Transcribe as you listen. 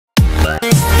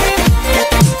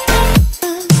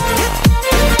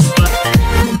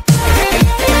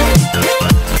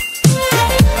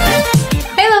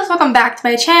to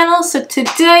my channel. So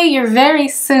today you're very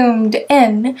zoomed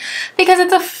in because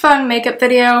it's a fun makeup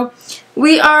video.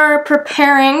 We are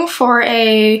preparing for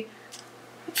a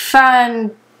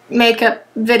fun makeup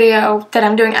video that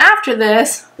I'm doing after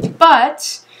this,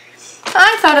 but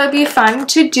I thought it would be fun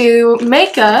to do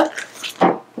makeup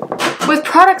with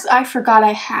products I forgot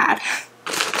I had.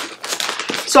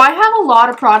 So I have a lot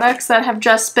of products that have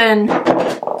just been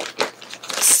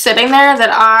sitting there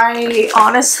that I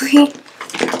honestly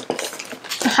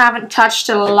haven't touched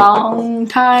in a long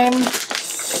time.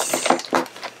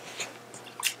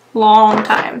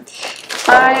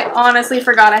 I honestly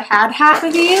forgot I had half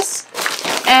of these,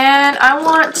 and I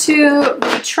want to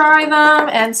retry them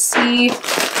and see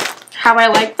how I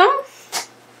like them.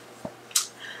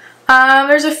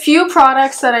 There's a few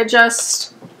products that I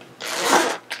just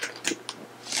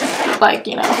like,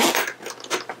 you know.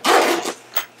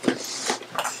 I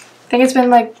think it's been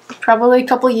like probably a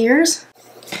couple years.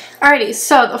 Alrighty,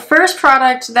 so the first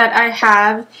product that I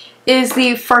have is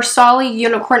the Farsali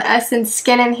Unicorn Essence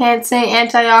Skin Enhancing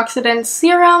Antioxidant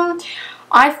Serum.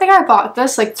 I think I bought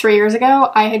this like 3 years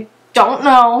ago. I don't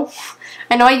know.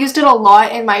 I know I used it a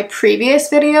lot in my previous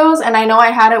videos, and I know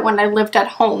I had it when I lived at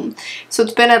home. So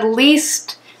it's been at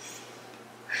least,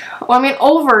 well, I mean,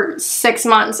 over 6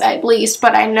 months at least,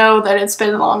 but I know that it's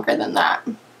been longer than that.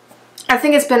 I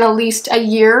think it's been at least a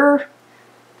year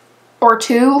or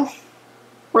 2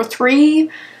 or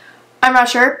 3. I'm not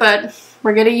sure, but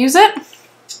we're gonna use it.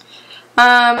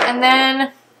 And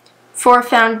then for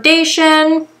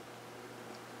foundation,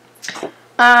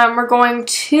 we're going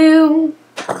to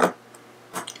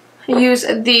use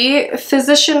the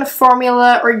Physician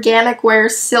Formula Organic Wear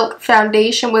Silk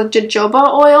Foundation with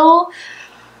jojoba oil.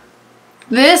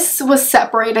 This was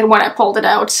separated when I pulled it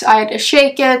out. I had to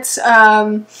shake it.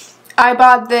 I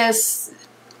bought this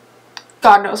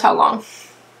God knows how long.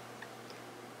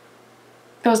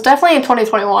 It was definitely in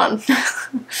 2021.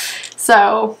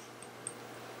 So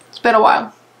it's been a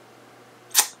while.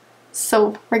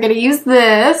 So we're gonna use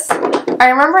this. I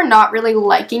remember not really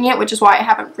liking it, which is why I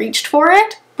haven't reached for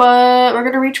it, but we're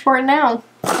gonna reach for it now.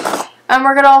 And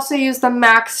we're gonna also use the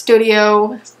MAC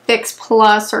Studio Fix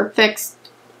Plus or Fix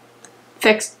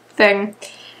thing.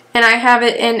 And I have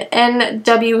it in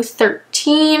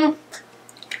NW13.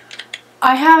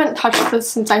 I haven't touched this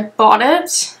since I bought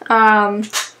it.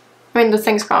 I mean, the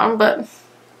thing's gone, but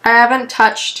I haven't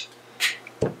touched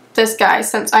this guy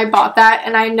since I bought that,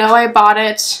 and I know I bought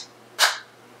it.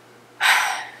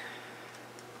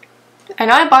 I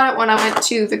know I bought it when I went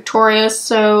to Victoria's,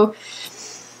 so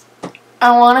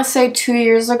I want to say 2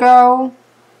 years ago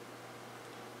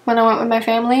when I went with my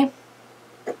family.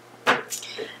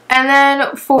 And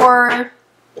then for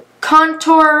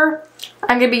contour,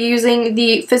 I'm going to be using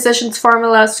the Physicians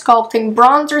Formula Sculpting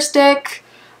Bronzer Stick.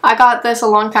 I got this a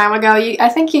long time ago. I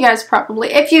think you guys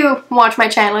probably, if you watch my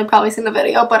channel, you've probably seen the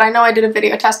video, but I know I did a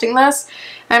video testing this,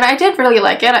 and I did really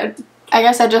like it. I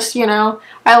guess I just, you know,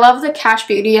 I love the Cash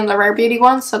Beauty and the Rare Beauty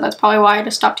ones, so that's probably why I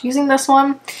just stopped using this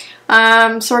one.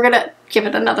 So we're going to give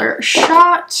it another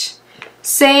shot.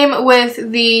 Same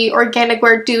with the Organic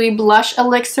Wear Dewy Blush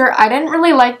Elixir. I didn't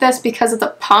really like this because of the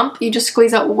pump. You just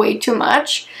squeeze out way too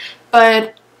much,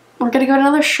 but we're going to give it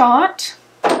another shot.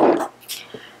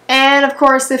 And of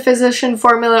course the Physician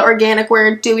Formula Organic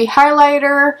Wear Dewy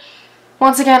Highlighter.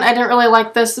 Once again, I didn't really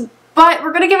like this, but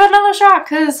we're going to give it another shot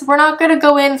because we're not going to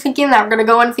go in thinking that. We're going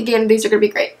to go in thinking these are going to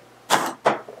be great.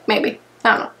 Maybe.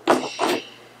 I don't know.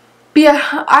 But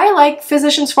yeah, I like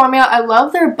Physicians Formula. I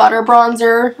love their butter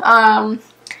bronzer. And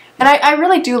I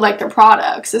really do like their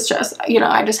products. It's just, you know,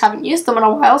 I just haven't used them in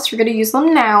a while, so we're going to use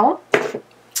them now.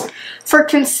 For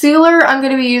concealer, I'm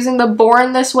going to be using the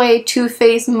Born This Way Too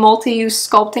Faced Multi-Use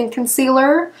Sculpting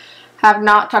Concealer. Have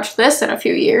not touched this in a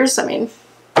few years. I mean,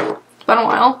 it's been a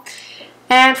while.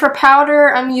 And for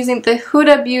powder, I'm using the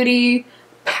Huda Beauty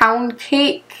Pound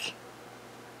Cake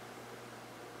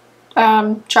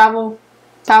Travel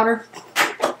Powder.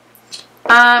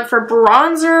 For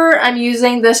bronzer, I'm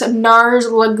using this NARS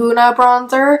Laguna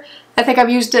bronzer. I think I've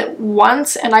used it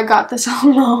once, and I got this a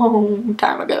long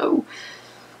time ago.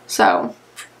 So,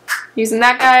 using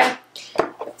that guy.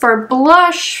 For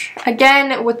blush,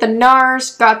 again, with the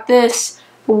NARS, got this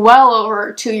well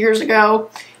over 2 years ago.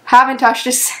 Haven't touched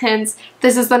it since.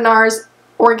 This is the NARS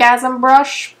Orgasm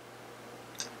Blush.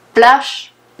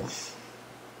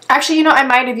 Actually, you know, I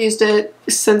might have used it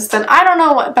since then. I don't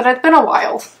know, but it's been a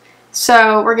while.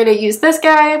 So, we're going to use this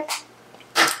guy.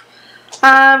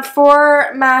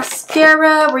 For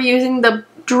mascara, we're using the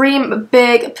Dream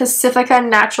Big Pacifica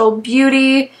Natural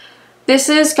Beauty This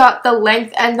has got the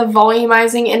length and the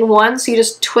volumizing in one, so you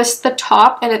just twist the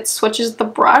top and it switches the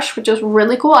brush, which is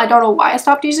really cool. I don't know why I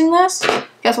stopped using this.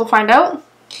 Guess we'll find out.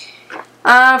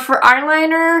 For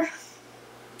eyeliner,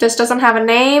 this doesn't have a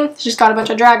name. It's just got a bunch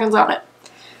of dragons on it.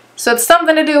 So it's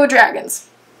something to do with dragons.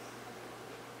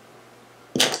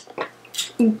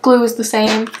 Glue is the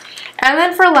same. And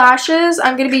then for lashes,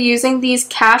 I'm going to be using these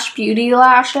Cash Beauty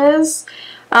lashes.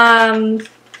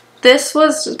 This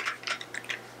was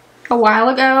a while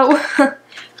ago.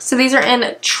 So these are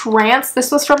in Trance.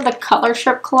 This was from the Color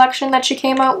Strip collection that she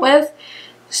came out with.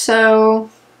 So,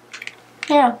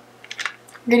 yeah.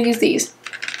 I'm going to use these.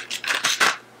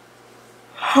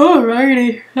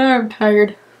 Alrighty. I'm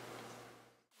tired.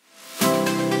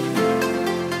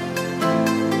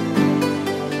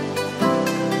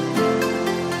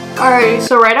 Alrighty,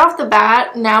 so right off the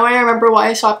bat, now I remember why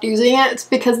I stopped using it. It's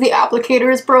because the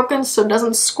applicator is broken, so it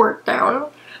doesn't squirt down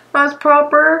as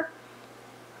proper.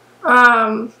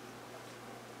 And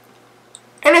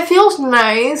it feels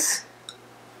nice.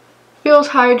 Feels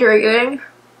hydrating.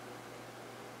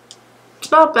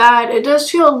 It's not bad. It does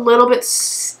feel a little bit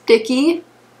sticky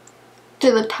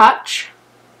to the touch.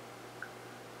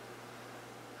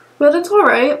 But it's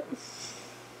alright.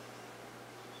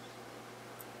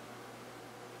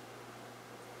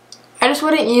 I just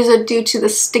wouldn't use it due to the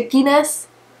stickiness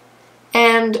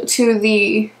and to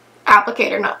the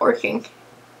applicator not working.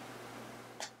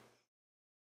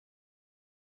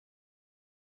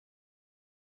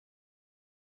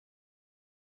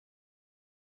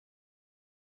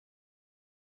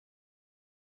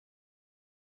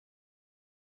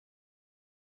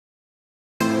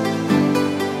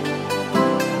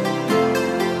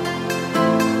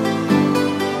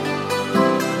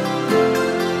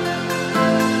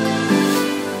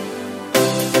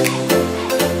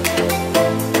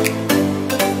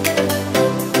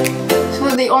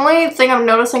 The only thing I'm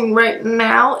noticing right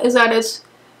now is that it's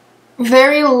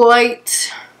very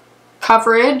light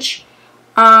coverage.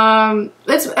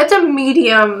 It's a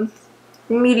medium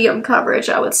coverage,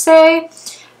 I would say,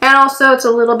 and also it's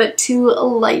a little bit too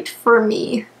light for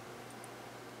me.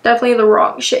 Definitely the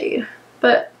wrong shade,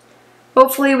 but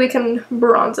hopefully we can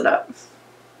bronze it up.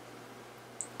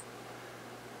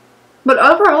 But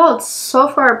overall, it's so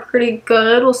far pretty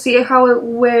good. We'll see how it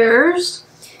wears.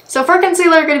 So for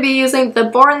concealer, I'm going to be using the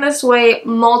Born This Way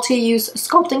Multi-Use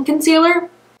Sculpting Concealer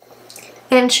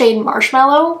in shade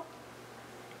Marshmallow.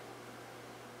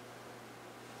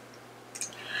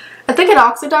 I think it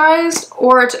oxidized,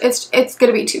 or it's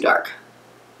going to be too dark.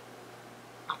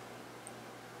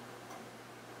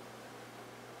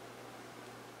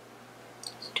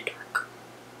 It's too dark.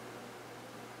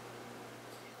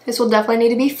 This will definitely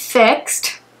need to be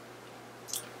fixed.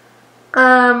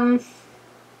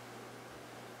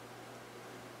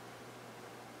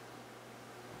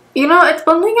 You know, it's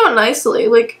blending out nicely.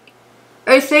 Like,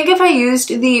 I think if I used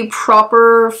the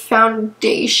proper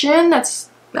foundation, that's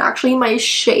actually my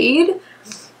shade,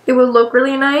 it would look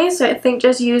really nice. I think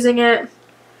just using it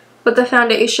with the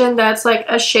foundation that's like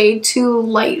a shade too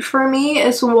light for me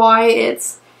is why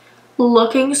it's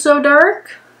looking so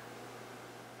dark.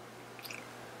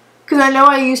 Because I know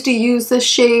I used to use this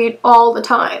shade all the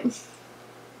time.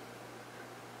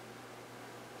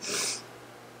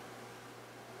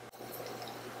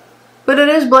 But it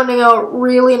is blending out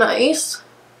really nice.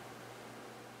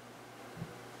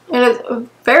 And it's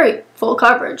very full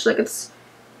coverage. Like, it's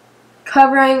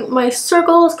covering my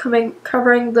circles,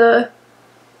 covering the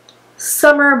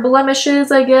summer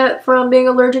blemishes I get from being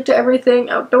allergic to everything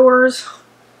outdoors.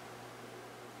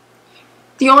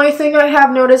 The only thing I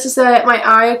have noticed is that my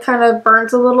eye kind of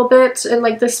burns a little bit in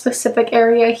like this specific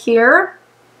area here.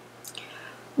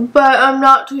 But I'm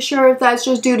not too sure if that's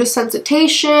just due to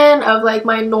sensitization of like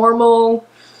my normal,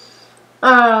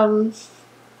 well,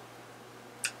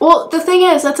 the thing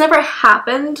is, that's never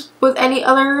happened with any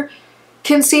other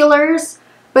concealers,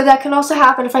 but that can also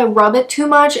happen if I rub it too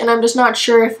much, and I'm just not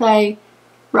sure if I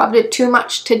rubbed it too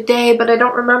much today, but I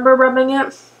don't remember rubbing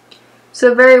it.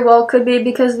 So very well could be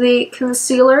because the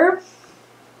concealer,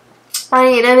 I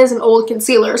mean, it is an old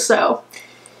concealer, so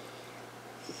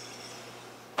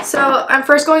I'm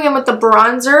first going in with the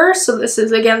bronzer. So this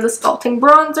is, again, the Sculpting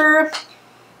Bronzer.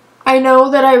 I know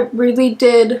that I really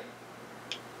did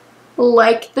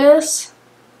like this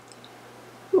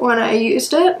when I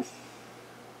used it.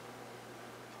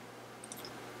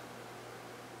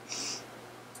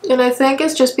 And I think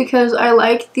it's just because I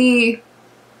like the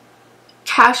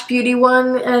Cash Beauty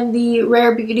one and the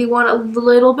Rare Beauty one a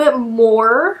little bit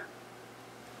more.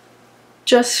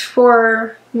 Just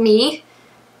for me.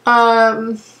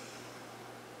 And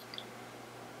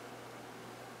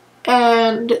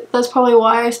and that's probably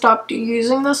why I stopped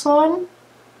using this one.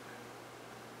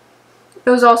 It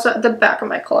was also at the back of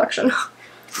my collection.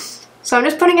 So I'm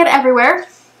just putting it everywhere.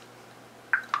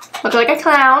 Look like a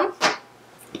clown.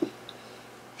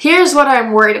 Here's what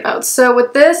I'm worried about. So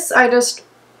with this, I just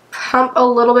pump a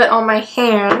little bit on my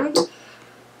hand.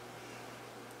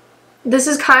 This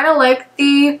is kind of like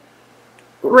the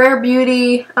Rare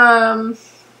Beauty,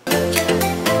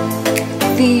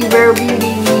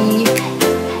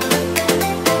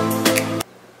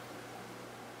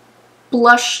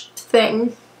 blush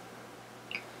thing.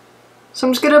 So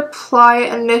I'm just going to apply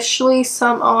initially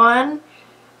some on,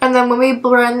 and then when we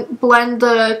blend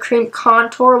the cream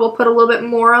contour, we'll put a little bit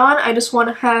more on. I just want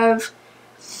to have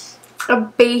a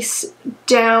base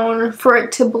down for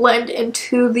it to blend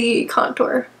into the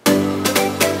contour.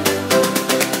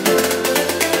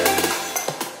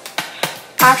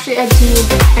 Actually, I do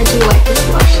like this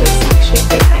blush. It's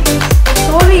actually quite nice.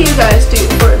 So what do you guys do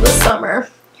for the summer?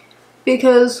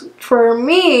 Because for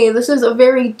me, this is a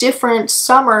very different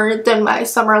summer than my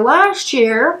summer last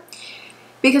year.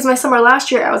 Because my summer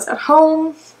last year, I was at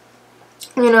home.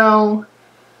 You know,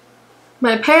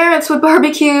 my parents would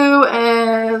barbecue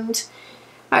and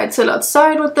I'd sit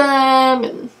outside with them.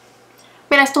 And I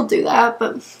mean, I still do that,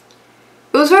 but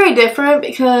it was very different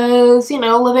because, you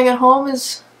know, living at home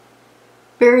is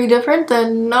very different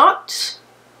than not.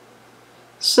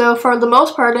 So for the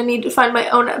most part, I need to find my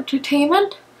own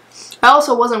entertainment. I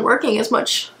also wasn't working as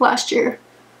much last year.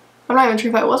 I'm not even sure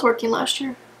if I was working last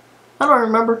year. I don't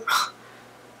remember.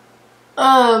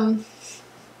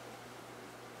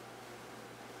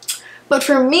 But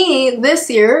for me, this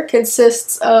year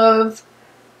consists of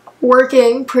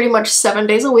working pretty much 7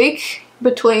 days a week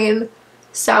between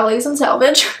Sally's and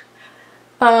Salvage.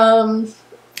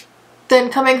 Then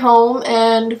coming home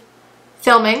and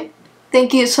filming.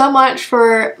 Thank you so much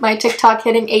for my TikTok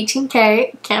hitting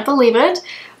 18K. Can't believe it.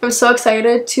 I'm so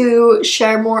excited to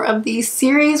share more of these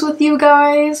series with you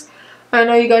guys. I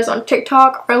know you guys on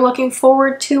TikTok are looking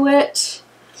forward to it.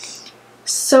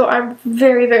 So I'm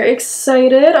very, very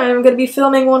excited. I'm going to be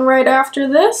filming one right after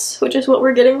this, which is what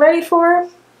we're getting ready for.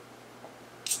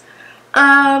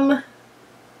 So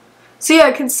yeah,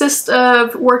 it consists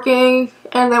of working,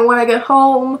 and then when I get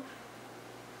home,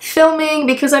 filming,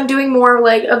 because I'm doing more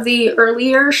like of the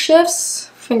earlier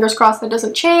shifts. Fingers crossed that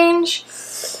doesn't change.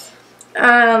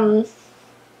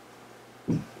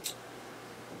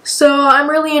 So I'm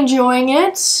really enjoying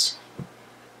it,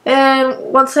 and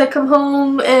once I come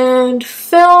home and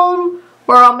film,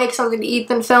 or I'll make something to eat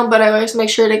then film, but I always make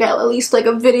sure to get at least like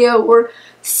a video or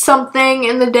something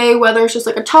in the day, whether it's just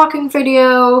like a talking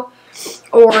video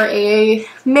or a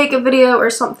makeup video or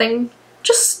something,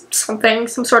 just something,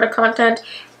 some sort of content.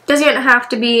 Doesn't even have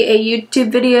to be a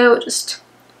YouTube video, just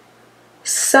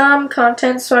some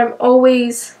content, so I'm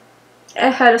always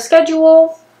ahead of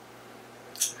schedule.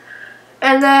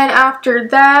 And then after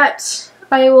that,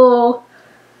 I will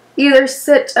either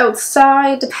sit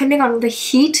outside, depending on the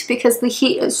heat, because the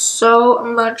heat is so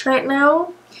much right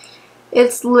now.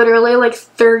 It's literally like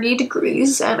 30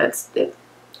 degrees, and it's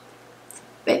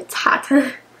hot.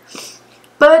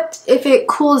 But if it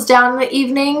cools down in the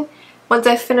evening, once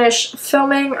I finish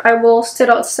filming, I will sit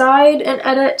outside and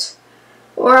edit,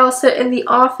 or I'll sit in the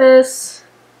office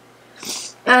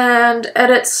and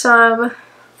edit some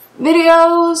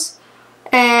videos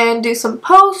and do some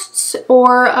posts,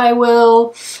 or I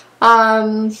will,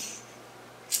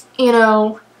 you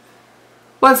know,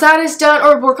 once that is done,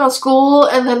 or work on school,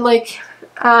 and then like,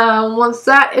 once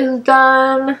that is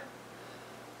done,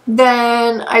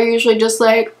 then I usually just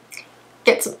like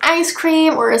get some ice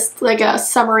cream or like a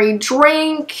summery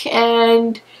drink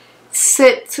and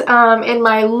sit in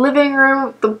my living room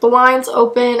with the blinds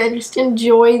open and just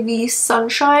enjoy the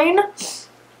sunshine,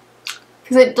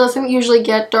 because it doesn't usually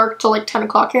get dark till like 10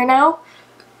 o'clock here now.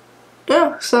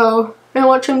 Yeah, so I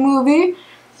watch a movie.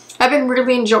 I've been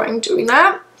really enjoying doing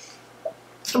that.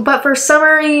 But for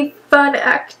summery fun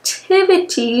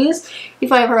activities,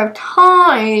 if I ever have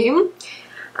time,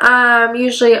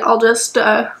 usually I'll just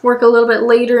work a little bit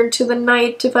later into the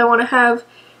night if I want to have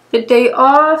the day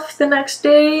off the next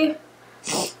day.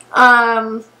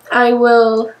 I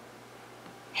will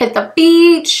hit the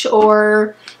beach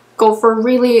or go for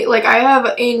really, like, I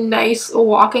have a nice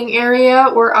walking area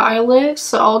where I live,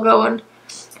 so I'll go and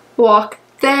walk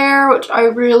there, which I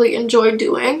really enjoy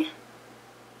doing.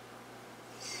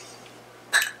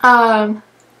 Or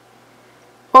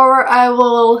I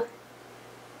will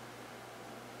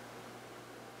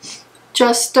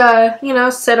just, you know,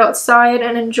 sit outside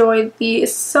and enjoy the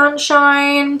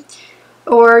sunshine,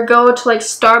 or go to like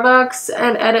Starbucks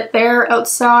and edit there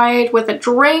outside with a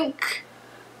drink,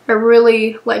 I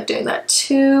really like doing that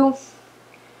too,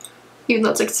 even though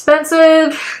it's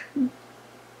expensive.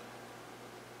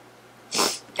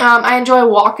 I enjoy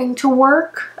walking to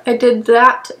work. I did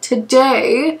that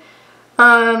today.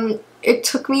 It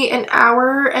took me an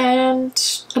hour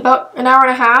and about an hour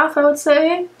and a half, I would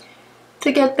say,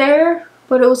 to get there,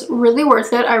 but it was really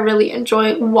worth it. I really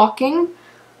enjoy walking.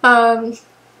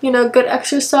 You know, good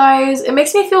exercise. It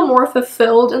makes me feel more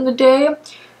fulfilled in the day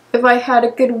if I had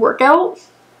a good workout,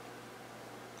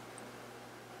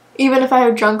 even if I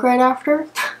have drunk right after.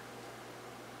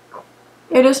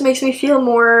 It just makes me feel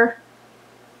more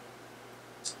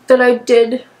that I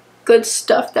did good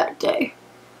stuff that day.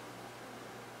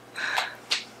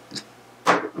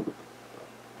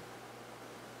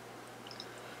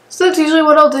 So that's usually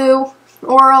what I'll do,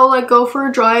 or I'll like go for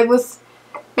a drive with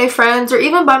my friends, or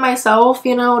even by myself,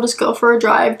 you know, I'll just go for a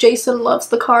drive. Jason loves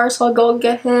the car, so I'll go and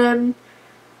get him,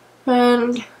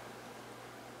 and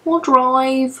we'll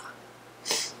drive.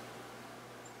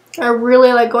 I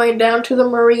really like going down to the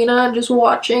marina and just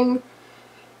watching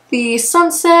the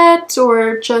sunset,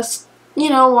 or just, you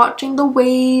know, watching the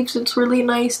waves. It's really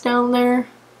nice down there.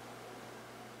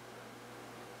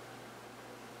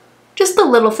 Just the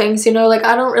little things, you know, like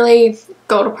I don't really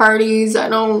go to parties, I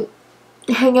don't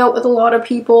hang out with a lot of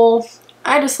people.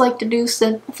 I just like to do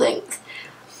simple things.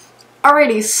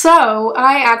 Alrighty, so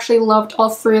I actually loved all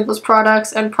three of those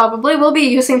products and probably will be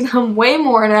using them way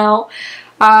more now.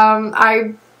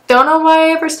 I don't know why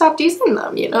I ever stopped using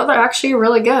them, you know, they're actually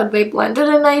really good. They blended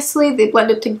in nicely, they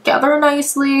blended together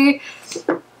nicely.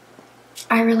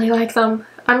 I really like them.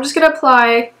 I'm just gonna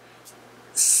apply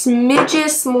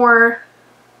smidges more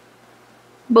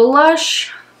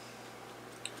blush.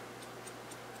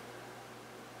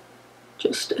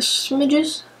 Just a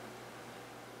smidges.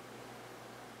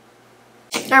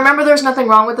 I remember there's nothing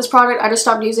wrong with this product, I just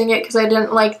stopped using it because I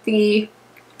didn't like the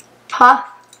puff.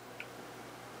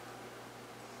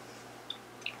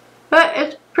 But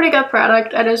it's a pretty good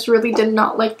product, I just really did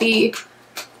not like the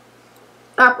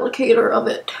applicator of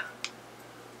it.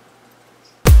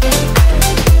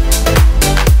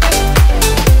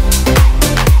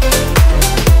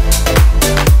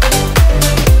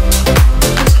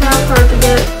 It's kind of hard to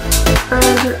get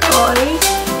around your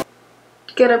eye,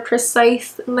 to get a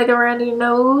precise, like around your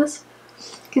nose,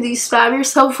 because you stab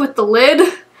yourself with the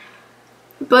lid.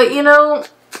 But you know,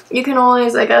 you can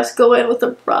always, I guess, go in with a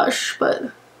brush,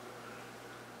 but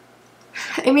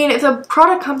I mean, if the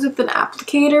product comes with an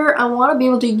applicator, I want to be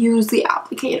able to use the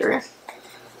applicator.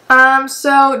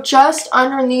 So just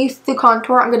underneath the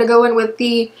contour, I'm going to go in with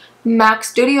the MAC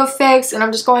Studio Fix, and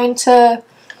I'm just going to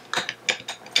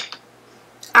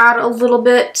add a little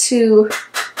bit to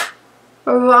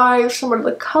revive some of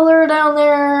the color down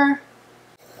there.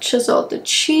 Chisel out the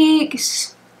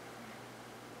cheeks.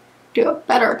 Do a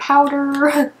better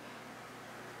powder.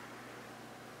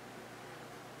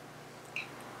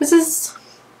 This is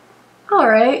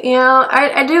alright, you know,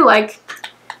 I do like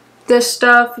this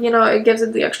stuff, you know, it gives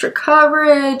it the extra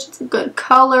coverage, it's a good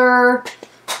color,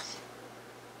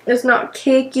 it's not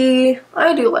cakey.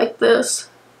 I do like this.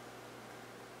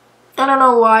 I don't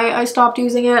know why I stopped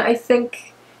using it. I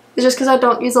think it's just because I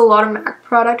don't use a lot of MAC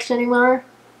products anymore.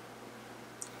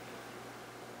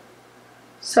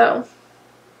 So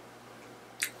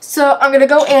I'm gonna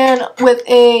go in with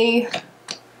a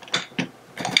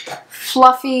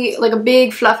fluffy, like a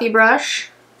big fluffy brush.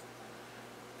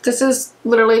 This is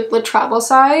literally the travel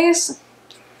size,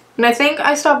 and I think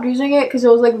I stopped using it because it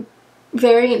was like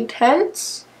very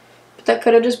intense, but that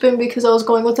could have just been because I was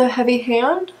going with a heavy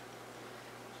hand,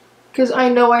 because I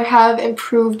know I have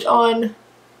improved on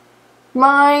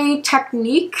my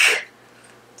technique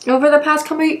over the past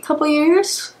couple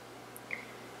years.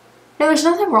 And there's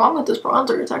nothing wrong with this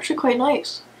bronzer, it's actually quite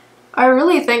nice. I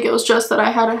really think it was just that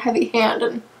I had a heavy hand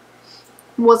and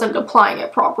wasn't applying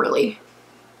it properly.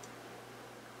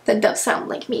 That does sound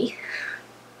like me.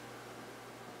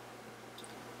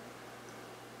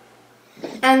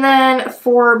 And then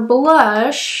for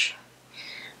blush,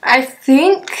 I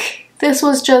think this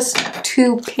was just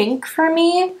too pink for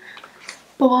me,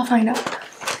 but we'll find out.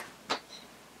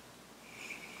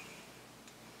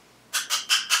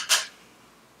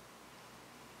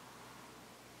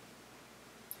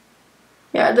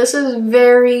 Yeah, this is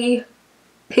very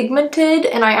pigmented,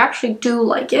 and I actually do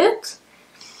like it.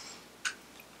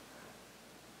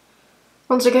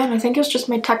 Once again, I think it's just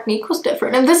my technique was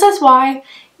different, and this is why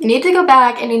you need to go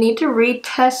back and you need to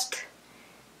retest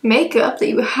makeup that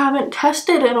you haven't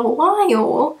tested in a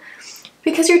while,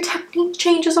 because your technique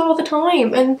changes all the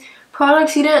time, and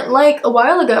products you didn't like a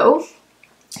while ago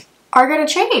are gonna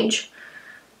change.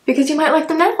 because you might like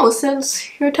them now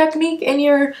since your technique and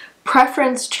your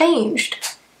preference changed.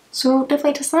 So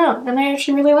definitely test them out, and I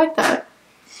actually really like that.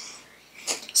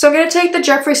 So I'm going to take the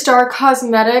Jeffree Star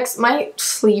Cosmetics, my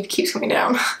sleeve keeps coming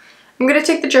down. I'm going to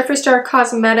take the Jeffree Star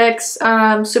Cosmetics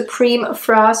Supreme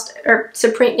Frost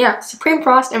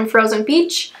and Frozen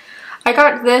Peach. I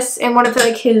got this in one of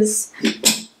like his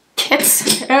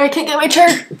kits. Oh, I can't get my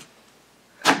chair.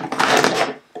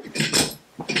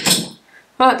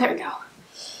 Oh, there we go.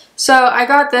 So I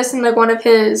got this in like one of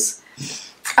his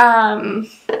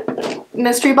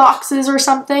mystery boxes or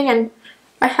something, and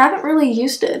I haven't really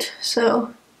used it,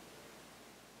 so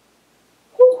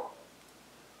whew,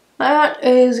 that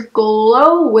is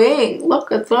glowing.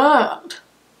 Look at that.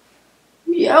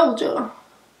 Yeah,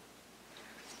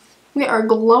 we are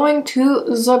glowing to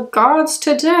the gods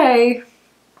today.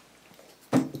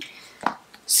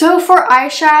 So for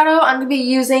eyeshadow, I'm going to be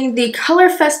using the Color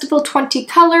Festival 20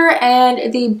 Color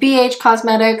and the BH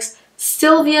Cosmetics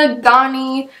Sylvia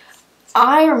Ghani.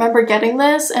 I remember getting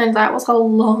this, and that was a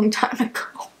long time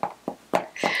ago.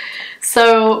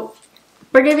 So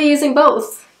we're going to be using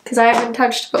both, because I haven't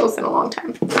touched both in a long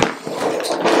time.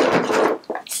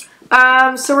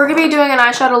 So we're going to be doing an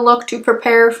eyeshadow look to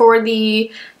prepare for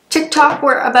the TikTok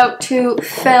we're about to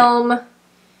film.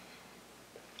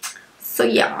 So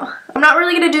yeah, I'm not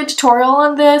really going to do a tutorial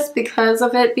on this because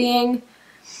of it being,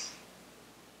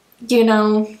 you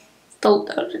know, the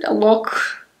look.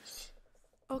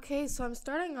 Okay, so I'm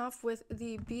starting off with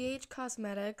the BH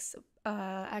Cosmetics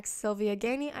X Sylvia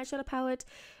Ghani eyeshadow palette,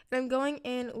 and I'm going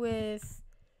in with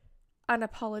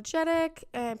Unapologetic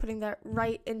and putting that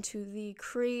right into the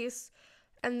crease.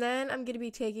 And then I'm going to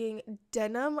be taking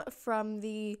Denim from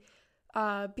the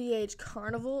BH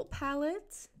Carnival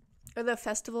palette, or the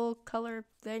festival color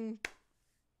thing,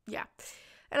 yeah.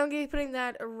 And I'm going to be putting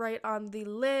that right on the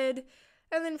lid.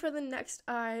 And then for the next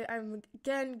eye, I'm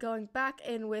again going back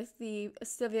in with the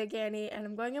Sylvia Ghani, and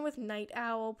I'm going in with Night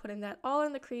Owl, putting that all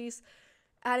in the crease,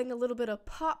 adding a little bit of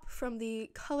pop from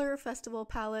the Color Festival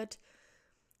palette.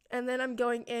 And then I'm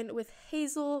going in with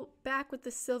Hazel, back with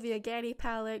the Sylvia Ghani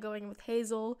palette, going in with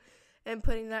Hazel, and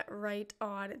putting that right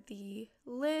on the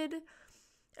lid.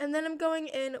 And then I'm going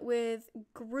in with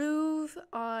Groove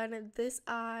on this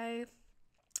eye,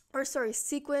 or sorry,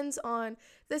 Sequins on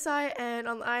this eye, and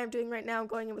on the eye I'm doing right now, I'm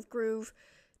going in with Groove,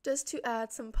 just to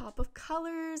add some pop of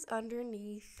colors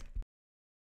underneath.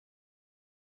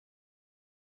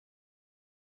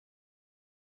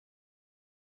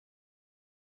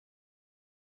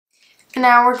 And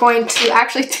now we're going to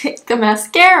actually take the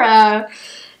mascara,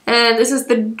 and this is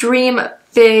the Dream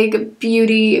Big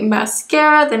Beauty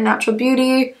Mascara, the Natural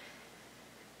Beauty,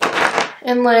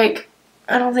 and like,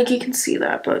 I don't think you can see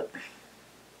that, but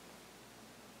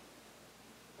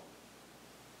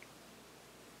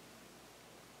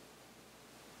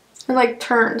it like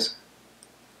turns.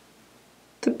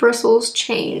 The bristles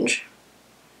change.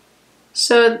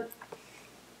 So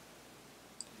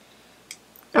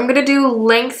I'm gonna do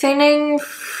lengthening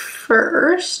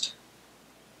first.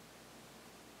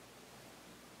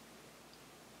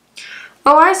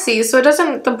 Oh, I see. So it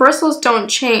doesn't, the bristles don't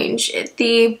change.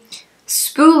 The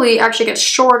spoolie actually gets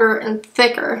shorter and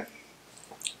thicker.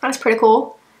 That's pretty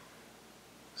cool.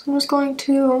 So I'm just going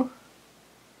to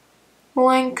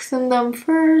lengthen them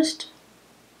first.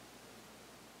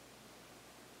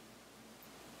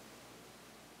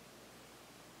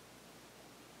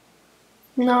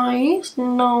 Nice,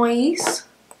 nice.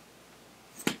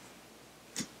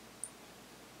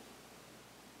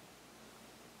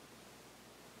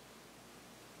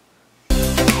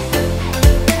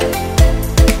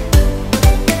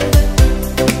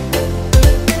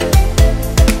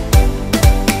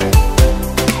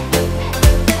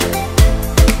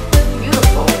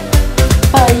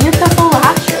 Beautiful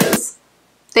lashes.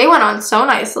 They went on so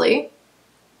nicely.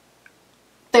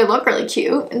 They look really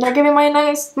cute, and they're giving my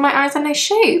eyes a nice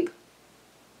shape.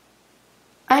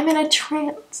 I'm in a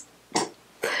trance.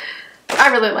 I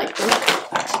really like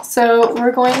them. So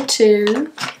we're going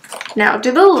to now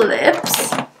do the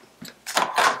lips.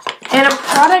 And a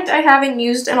product I haven't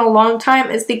used in a long time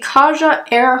is the Kaja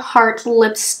Air Heart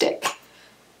lipstick.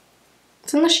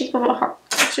 It's in the shape of a heart.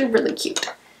 It's actually really cute.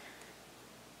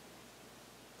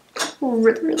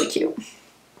 Really, really cute.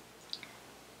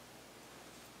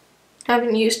 I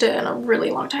haven't used it in a really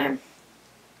long time.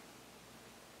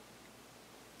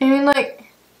 I mean,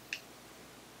 like,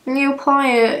 when you apply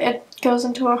it, it goes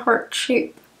into a heart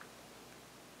shape.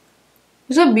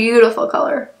 It's a beautiful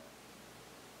color.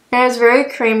 And it's very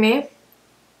creamy.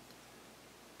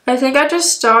 I think I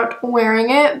just stopped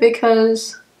wearing it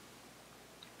because,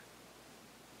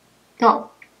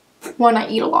 well, one, I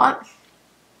eat a lot.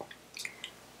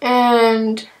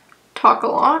 and talk a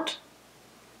lot.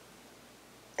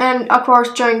 And of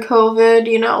course during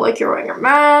COVID, you know, like you're wearing your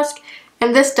mask,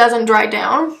 and this doesn't dry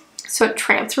down, so it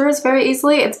transfers very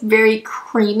easily. It's very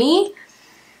creamy,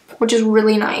 which is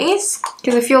really nice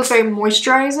because it feels very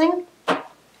moisturizing,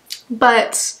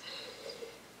 but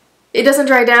it doesn't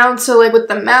dry down. So like with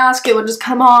the mask, it would just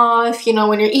come off, you know,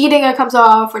 when you're eating it comes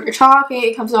off, when you're talking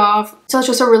it comes off. So it's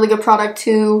just a really good product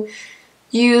to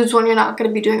use when you're not going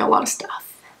to be doing a lot of stuff.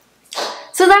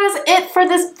 So that is it for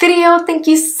this video. Thank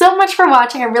you so much for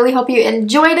watching. I really hope you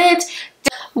enjoyed it.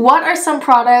 What are some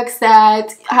products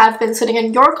that have been sitting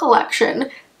in your collection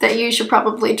that you should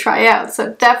probably try out?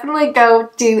 So definitely go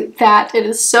do that. It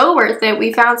is so worth it.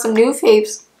 We found some new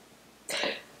faves.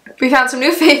 We found some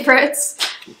new favorites.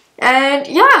 And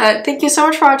yeah, thank you so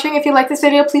much for watching. If you like this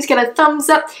video, please get a thumbs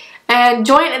up and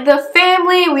join the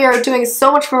family. We are doing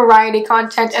so much variety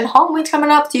content, and Halloween's coming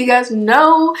up, so you guys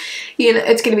know,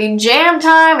 it's gonna be jam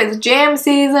time. It's jam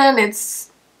season.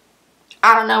 It's,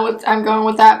 I don't know what I'm going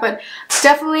with that, but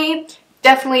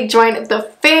definitely join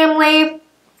the family.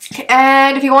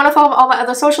 And if you want to follow all my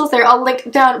other socials, they're all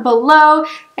linked down below.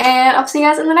 And I'll see you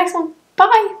guys in the next one.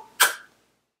 Bye.